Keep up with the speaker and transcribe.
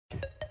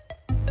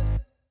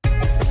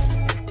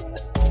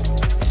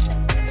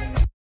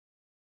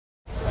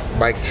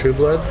Mike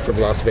Trueblood from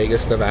Las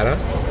Vegas, Nevada.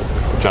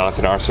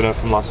 Jonathan Arsenault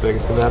from Las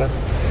Vegas, Nevada.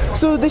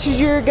 So this is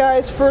your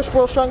guys' first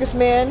World's Strongest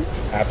Man?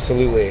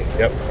 Absolutely.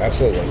 Yep,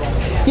 absolutely.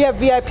 You have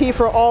VIP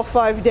for all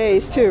 5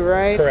 days too,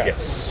 right? Correct.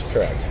 Yes.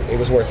 Correct. It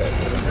was worth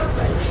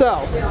it. So,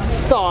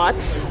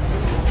 thoughts?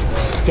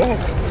 Go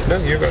ahead. No,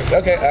 you're good.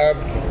 Okay,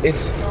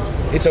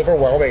 it's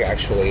overwhelming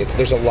actually.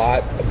 There's a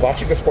lot.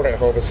 Watching the sport at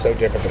home is so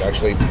different than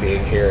actually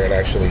being here and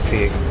actually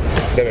seeing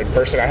them in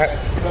person.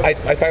 I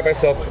find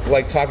myself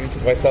like talking to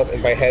myself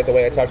in my head the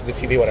way I talk to the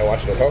TV when I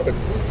watch it at home,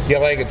 and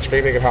yelling and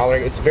screaming and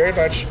hollering. It's very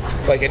much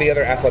like any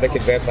other athletic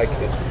event. Like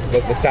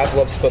the South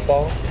loves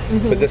football,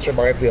 but this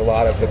reminds me a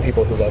lot of the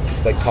people who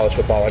love like college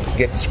football and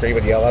get to scream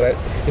and yell at it.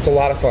 It's a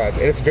lot of fun,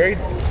 and it's very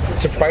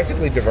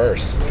surprisingly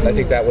diverse. I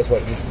think that was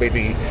what just made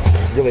me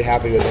really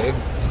happy with it.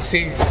 And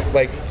seeing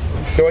like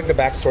knowing the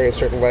backstory of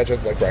certain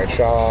legends like Brian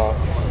Shaw,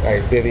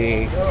 Iron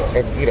Bibby,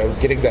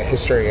 and getting that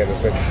history in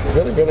has been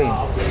really, really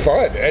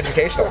fun,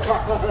 educational.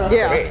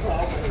 Yeah. For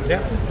me.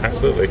 Yeah,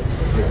 absolutely.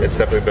 It's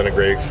definitely been a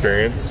great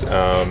experience.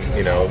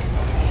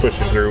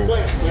 Pushing through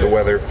the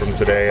weather from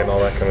today and all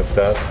that kind of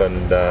stuff,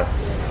 and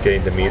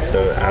getting to meet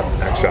the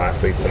actual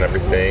athletes and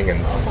everything, and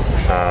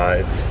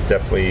it's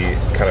definitely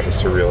kind of a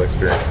surreal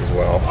experience as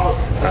well.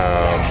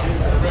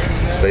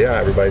 But yeah,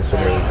 everybody's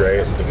been really great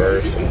and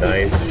diverse and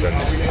nice, and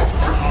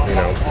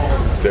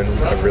it's been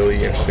a really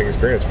interesting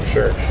experience for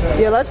sure.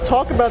 Yeah, let's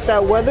talk about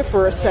that weather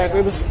for a sec.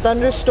 It was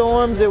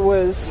thunderstorms, it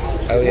was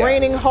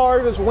raining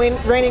hard, it was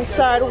raining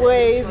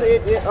sideways,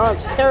 it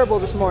was terrible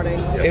this morning.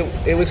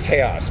 Yes. It was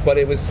chaos, but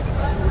it was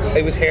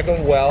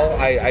handled well.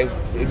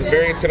 It was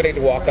very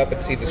intimidating to walk up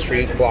and see the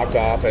street blocked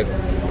off and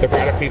the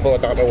crowd of people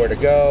and not know where to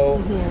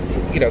go.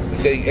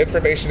 The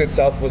information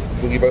itself was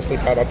we mostly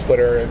found on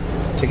Twitter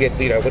and to get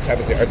what time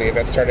are the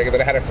events starting. And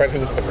then I had a friend who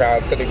was in the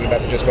crowd sending me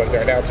messages going,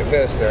 they're announcing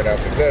this.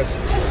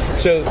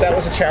 So that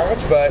was a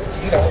challenge, but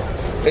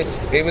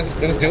it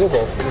was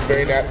doable. It was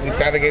we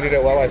navigated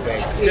it well, I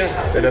think. Yeah,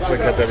 they definitely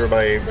kept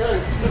everybody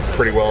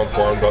pretty well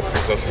informed, both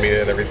through social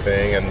media and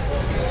everything, and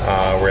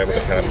we're able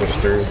to kind of push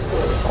through.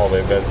 All the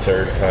events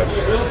are kind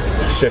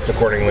of shift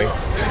accordingly.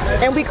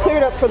 And we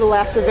cleared up for the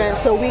last event,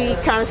 so we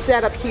kind of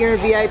sat up here in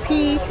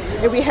VIP,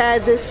 and we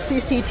had this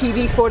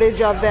CCTV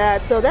footage of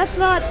that. So that's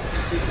not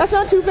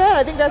too bad.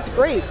 I think that's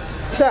great.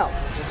 So,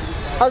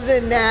 other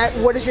than that,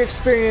 what is your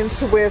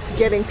experience with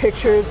getting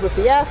pictures with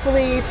the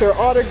athletes or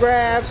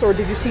autographs, or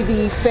did you see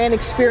the fan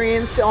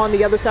experience on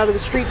the other side of the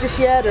street just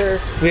yet?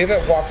 Or we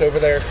haven't walked over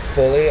there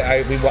fully.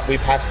 We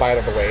passed by it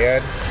on the way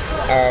in.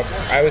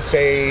 I would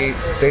say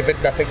they've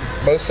been nothing.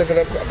 Most of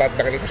them, about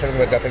 90% of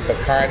them, are nothing but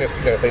kind.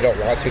 If they don't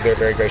want to, they're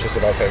very gracious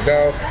about saying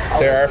no.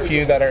 There are a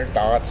few that are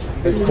not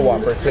as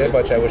cooperative,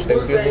 which I wish they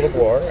would be a little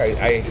more.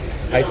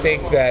 I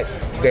think that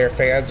their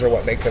fans are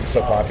what make them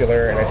so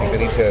popular, and I think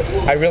they need to.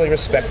 I really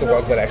respect the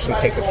ones that actually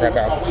take the time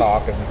out to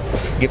talk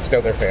and get to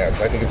know their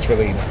fans. I think it's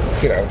really,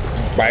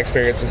 my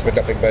experience has been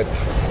nothing but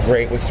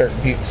great with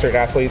certain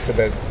athletes, and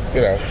then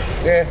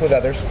with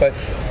others, but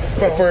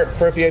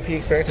for a VIP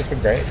experience, it's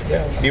been great.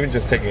 Yeah, even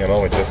just taking a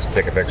moment just to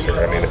take a picture.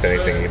 I mean, if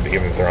anything,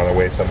 even if they're on their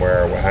way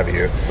somewhere or what have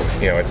you,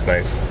 it's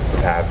nice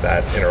to have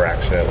that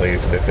interaction at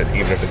least,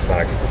 even if it's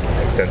not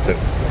extensive.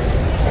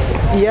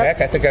 Yep.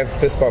 Heck, I think I've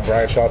fist bumped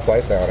Brian Shaw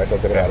twice now, and I feel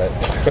good about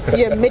it.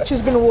 Yeah, Mitch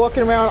has been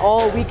walking around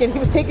all weekend. He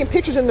was taking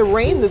pictures in the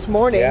rain this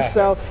morning,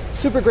 so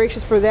super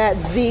gracious for that.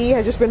 Z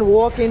has just been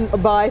walking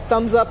by,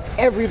 thumbs up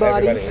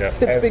everybody.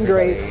 It's been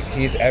great.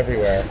 He's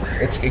everywhere.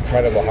 It's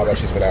incredible how much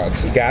he's been out.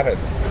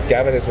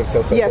 Gavin has been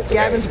so Yes,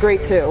 Gavin's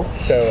great too.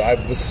 So I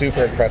was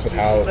super impressed with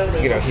how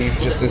he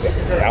just is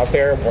out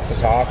there, wants to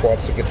talk,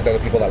 wants to get to know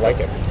the people that like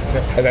him,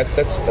 and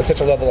that's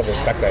such a level of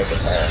respect I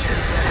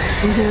admire.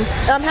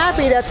 I'm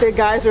happy that the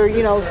guys are,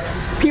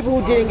 people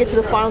who didn't get to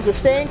the finals are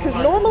staying, because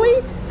normally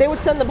they would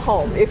send them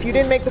home. If you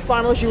didn't make the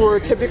finals, you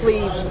were typically,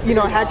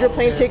 had your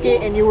plane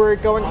ticket and you were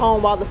going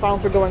home while the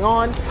finals were going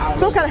on.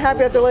 So I'm kind of happy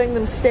that they're letting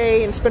them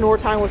stay and spend more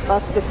time with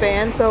us, the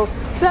fans. So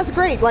that's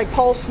great. Like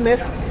Paul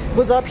Smith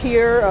was up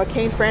here,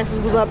 Kane Francis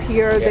was up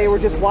here. Yes. They were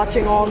just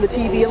watching on the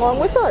TV along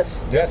with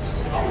us.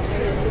 Yes.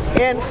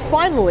 And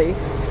finally,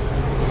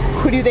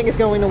 who do you think is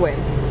going to win?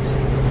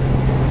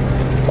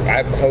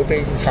 I'm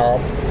hoping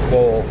Tom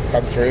will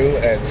come through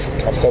and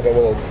Tom Strongman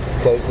will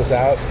close this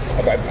out.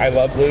 I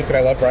love Luke and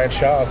I love Brian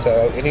Shaw,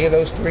 so any of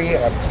those three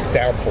I'm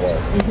down for.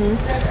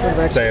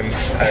 Same.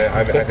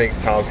 I think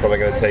Tom's probably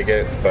going to take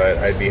it, but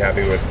I'd be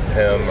happy with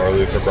him or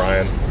Luke or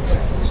Brian.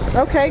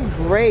 Okay,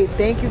 great.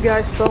 Thank you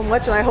guys so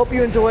much, and I hope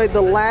you enjoyed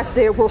the last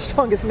day of World's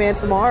Strongest Man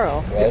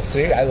tomorrow. Well,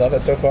 see, I love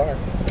it so far.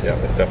 Yeah,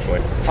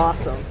 definitely.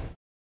 Awesome.